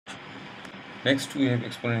Next we have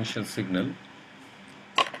exponential signal.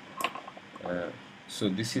 So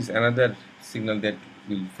this is another signal that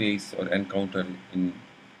we'll face or encounter in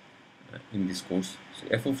this course. So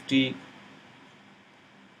f of t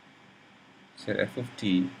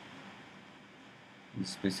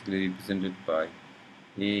is basically represented by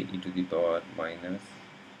a to the power minus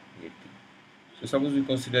at. So suppose we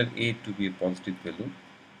consider a to be a positive value.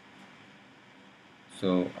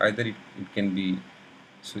 So either it can be,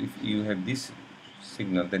 so if you have this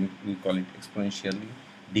signal, then we call it exponentially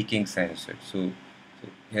decaying sinusoid. So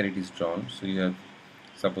here it is drawn. So you have,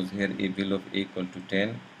 suppose here a value of a equal to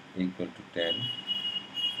 10, a equal to 10,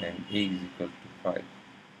 and a is equal to 5.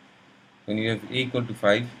 When you have a equal to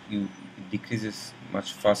 5, it decreases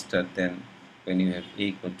much faster than when you have a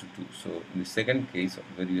equal to 2. So in the second case,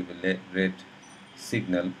 where you have a red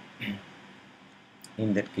signal,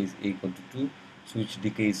 in that case a equal to 2, so which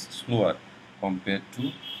decays slower compared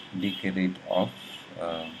to decay rate uh,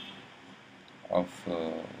 of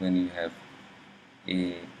when you have a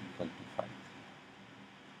equal to 5.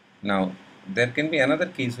 Now there can be another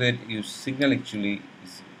case where your signal actually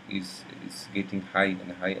is getting high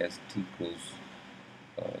and high as t grows.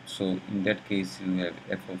 So in that case you have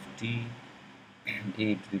f of t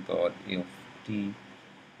a to the power a of t,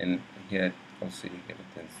 and here also a greater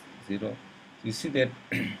than 0. You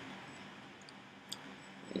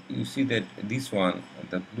see that this one,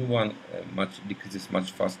 the blue one, much decreases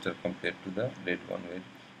much faster compared to the red one, where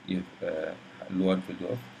you have lower value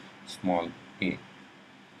of small a.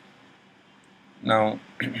 Now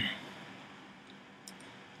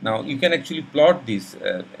now you can actually plot this.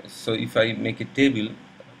 So if I make a table,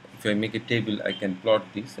 I can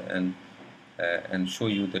plot this and show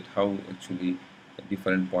you that how actually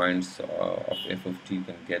different points of f of t you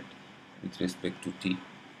can get with respect to t.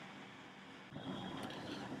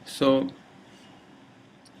 So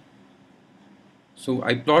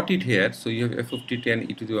I plot it here. So you have f of t 10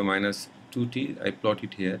 e to the power minus 2t. I plot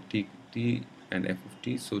it here, t and f of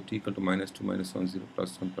t. So t equal to minus 2 minus 1 0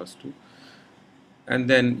 plus 1 plus 2, and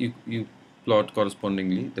then you plot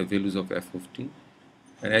correspondingly the values of f of t.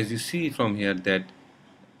 And as you see from here that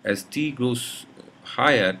as t grows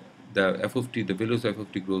higher, the f of t, the values of f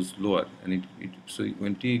of t grows lower, and so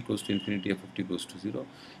when t equals to infinity, f of t goes to 0,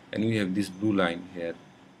 and we have this blue line here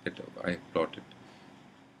that I have plotted.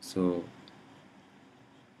 So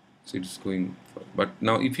it's going for, but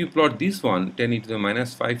now if you plot this one 10 e to the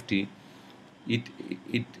minus 5t,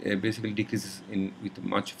 it basically decreases in with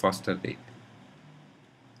much faster rate,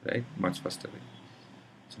 right? Much faster rate.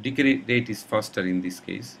 So decay rate is faster in this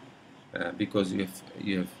case because you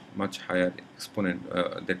have much higher exponent.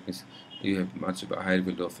 That means you have much higher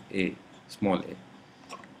value of a, small a.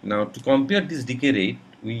 Now to compare this decay rate,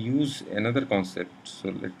 we use another concept. So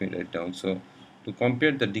let me write down. So to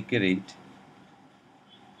compare the decay rate,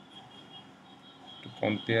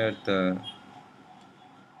 compare the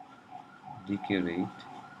decay rate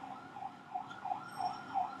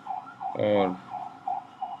or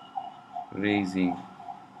raising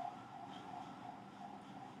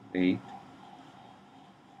rate,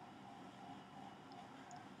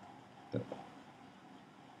 the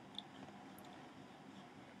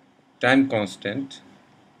time constant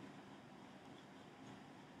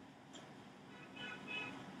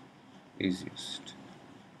is used.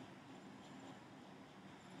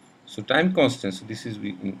 So time constant, so this is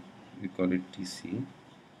we call it TC.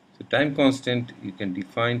 So time constant, you can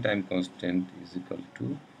define time constant is equal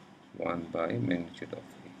to 1 by magnitude of A.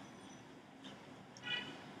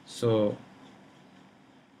 So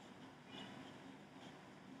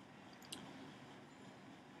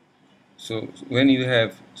when you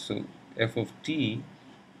have, so f of t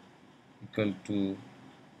equal to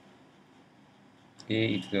a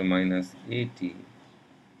e to the minus at,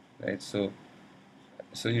 right? So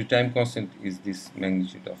your time constant is this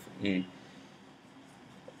magnitude of a.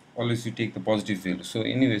 Always you take the positive value. So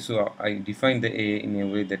anyway, so I define the a in a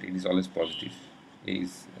way that it is always positive. A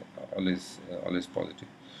is always positive.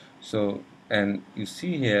 So, and you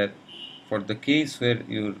see here, for the case where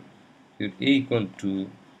your a equal to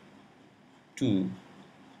 2,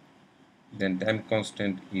 then time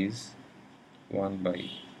constant is 1 by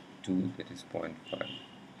 2, that is 0.5.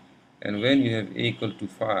 And when you have a equal to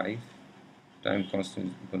 5, time constant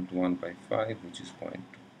is equal to 1 by 5, which is 0.2.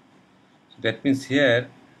 So that means here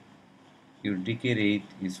your decay rate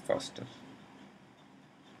is faster.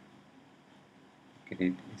 Decay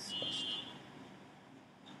rate is faster,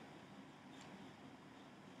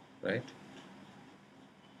 right?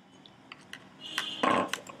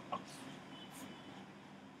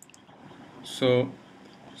 So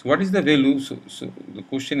what is the value? So the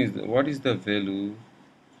question is, what is the value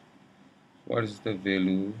what is the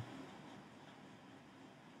value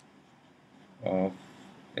of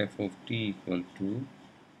f of t equal to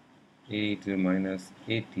a to the minus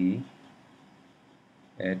at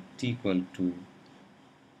at t equal to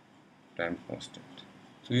time constant.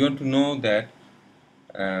 So we want to know that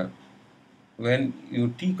uh, when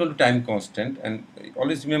you t equal to time constant, and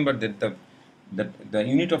always remember that the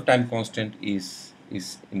unit of time constant is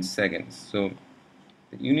in seconds. So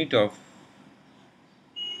the unit of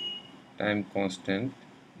time constant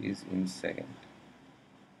is in second.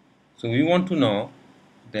 So we want to know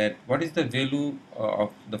that what is the value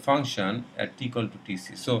of the function at t equal to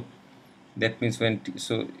tc. So that means when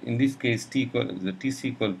so in this case t equal the tc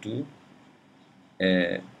equal to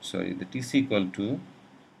the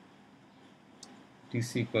tc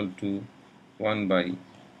equal to 1 by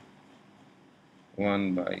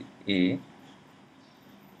a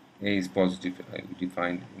is positive,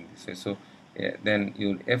 defined in this way. So then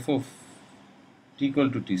your f of t equal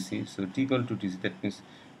to tc, so t equal to tc, that means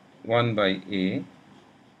 1 by a.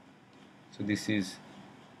 So this is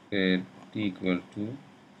where t equal to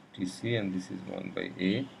tc, and this is 1 by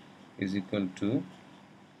a is equal to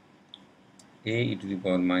a e to the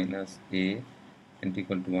power minus a, and t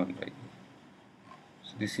equal to 1 by a.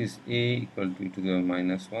 So this is a equal to e to the power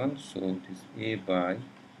minus 1, so it is a by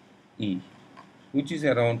e, which is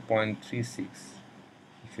around 0.36.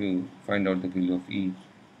 If you find out the value of e,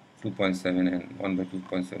 2.7, and 1 by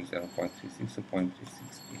 2.7 is around 0.36, so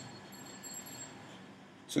 0.36 a.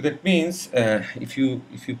 So that means if you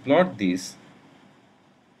plot this,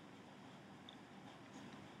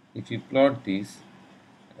 you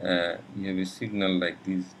have a signal like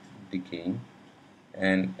this decaying,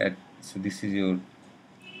 and so this is your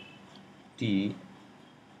t,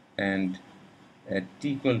 and at t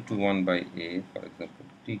equal to 1 by a, for example,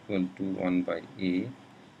 t equal to 1 by a,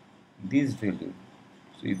 this value,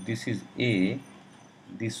 so if this is a,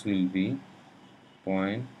 this will be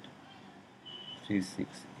 0.36a.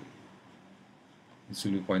 This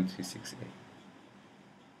will be 0.36a.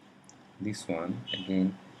 This one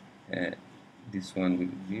again, this one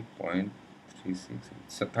will be 0.36.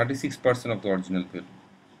 So 36% of the original value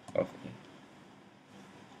of a.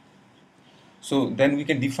 So then we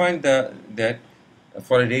can define that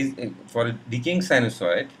for a decaying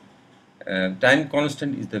sinusoid, time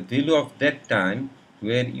constant is the value of that time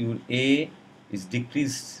where your a is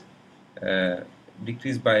decreased by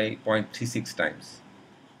 0.36 times.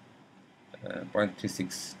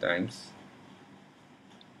 0.36 times.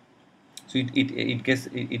 So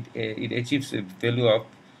it achieves a value of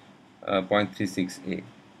 0.36a.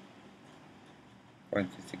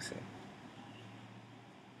 0.36a.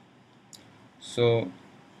 So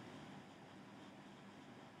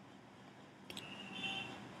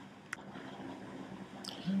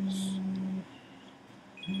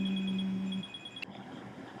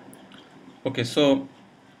okay, so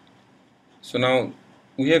now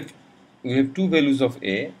we have two values of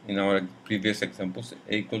a in our previous examples,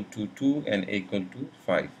 a equal to 2 and a equal to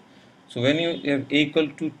 5. So when you have a equal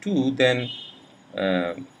to 2, then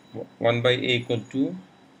 1 by a equal to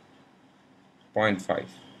 0.5,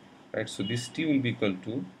 right? So this t will be equal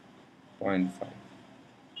to 0.5,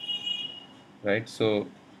 right? So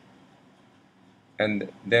and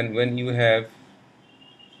then when you have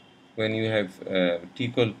t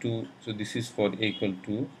equal to, so this is for a equal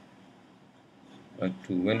to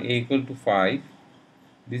 2. When a equal to 5,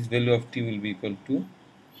 this value of t will be equal to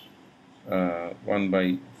 1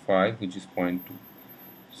 by 5, which is 0.2.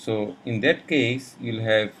 So in that case, you'll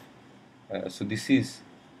have so this is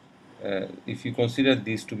if you consider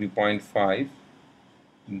this to be 0.5,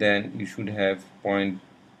 then you should have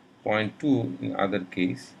 0.2 in other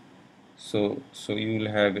case. So you will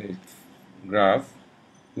have a graph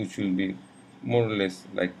which will be more or less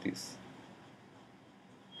like this,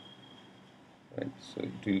 right? So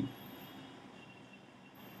it will,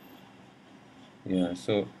 yeah,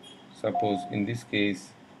 so suppose in this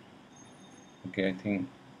case, okay, I think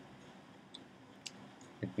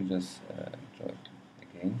let me just draw it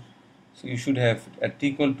again. So you should have at t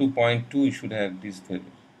equal to 0.2, you should have this value,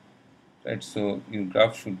 right? So your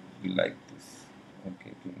graph should be like this.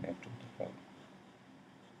 Okay, it will have to default.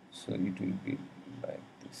 So it will be like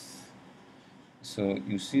this. So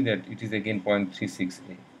you see that it is again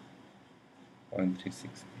 0.36a.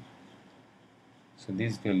 0.36a. So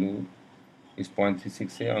this value is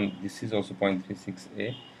 0.36a, and this is also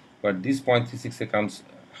 0.36a, but this 0.36a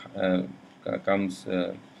comes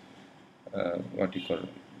what you call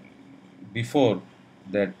before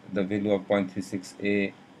that the value of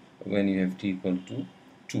 0.36a when you have t equal to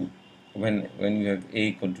 2, when you have a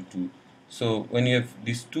equal to 2. So when you have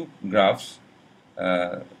these two graphs,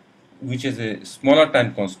 which is a smaller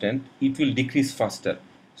time constant, it will decrease faster.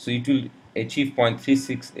 So it will achieve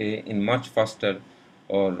 0.36a in much faster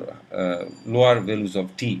or lower values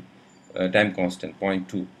of t time constant, zero point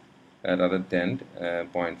 0.2 rather than zero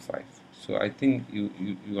point 0.5. So I think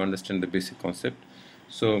you understand the basic concept.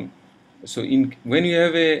 So in when you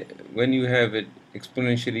have a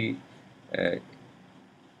exponentially uh,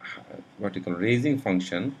 what you call raising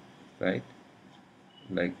function, right,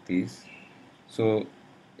 like this. So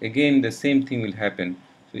again the same thing will happen.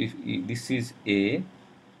 So if this is a,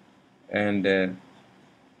 and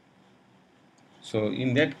so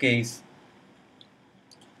in that case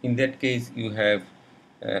you have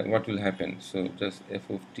what will happen. So just f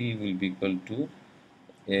of t will be equal to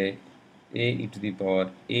a e to the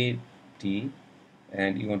power a t,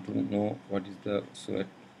 and you want to know what is the, so at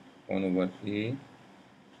 1 over a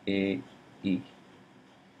e.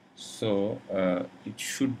 So it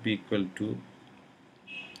should be equal to,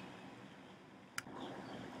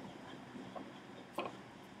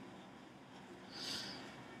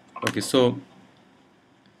 okay, so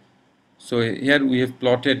here we have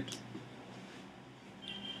plotted.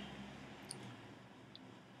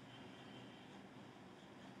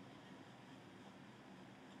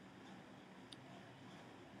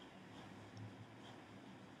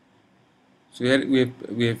 So here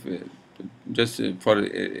we have just for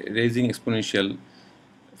raising exponential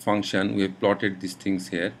function, we have plotted these things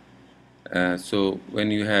here. So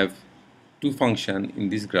when you have two function in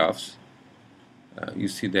these graphs, you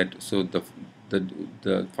see that, so the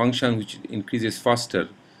the function which increases faster,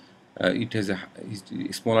 it has a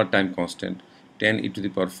smaller time constant, 10 e to the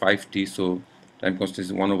power 5t. So time constant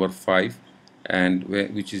is 1 over 5, and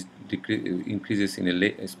which is increases in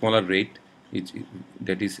a smaller rate,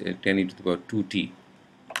 that is 10 e to the power 2t,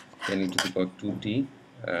 10 e to the power 2t,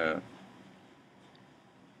 uh,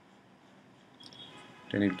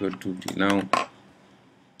 10 e to the power 2t.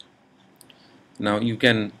 Now you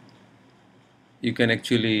can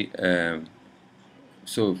actually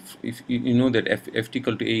so if you know that f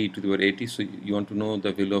equal to a e to the power 80, so you want to know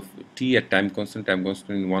the value of t at time constant in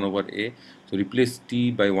 1 over a. So replace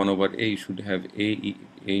t by 1 over a, you should have a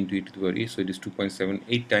into e to the power e, so it is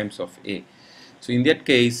 2.78 times of a. So in that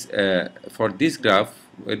case, for this graph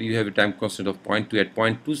where you have a time constant of 0.2, at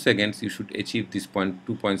 0.2 seconds you should achieve this point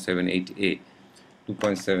 2.78a,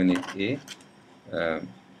 2.78a, uh,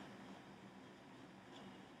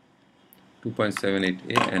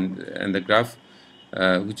 2.78a, and the graph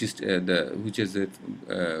which is the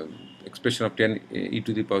expression of 10 e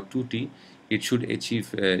to the power 2t, it should achieve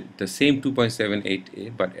the same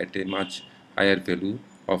 2.78a but at a much higher value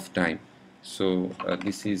of time. So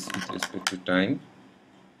this is with respect to time,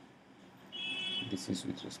 this is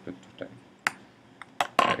with respect to time,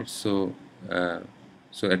 right? So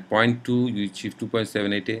so at point 2 you achieve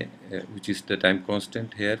 2.78a, which is the time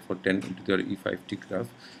constant here for 10 into the e5t graph,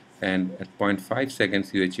 and at 0.5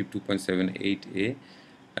 seconds you achieve 2.78a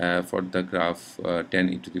for the graph 10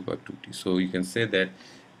 into the power 2t. So you can say that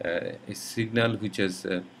a signal which has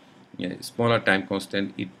a smaller time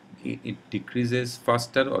constant, it decreases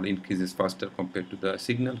faster or increases faster compared to the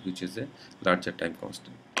signal which is a larger time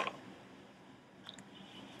constant.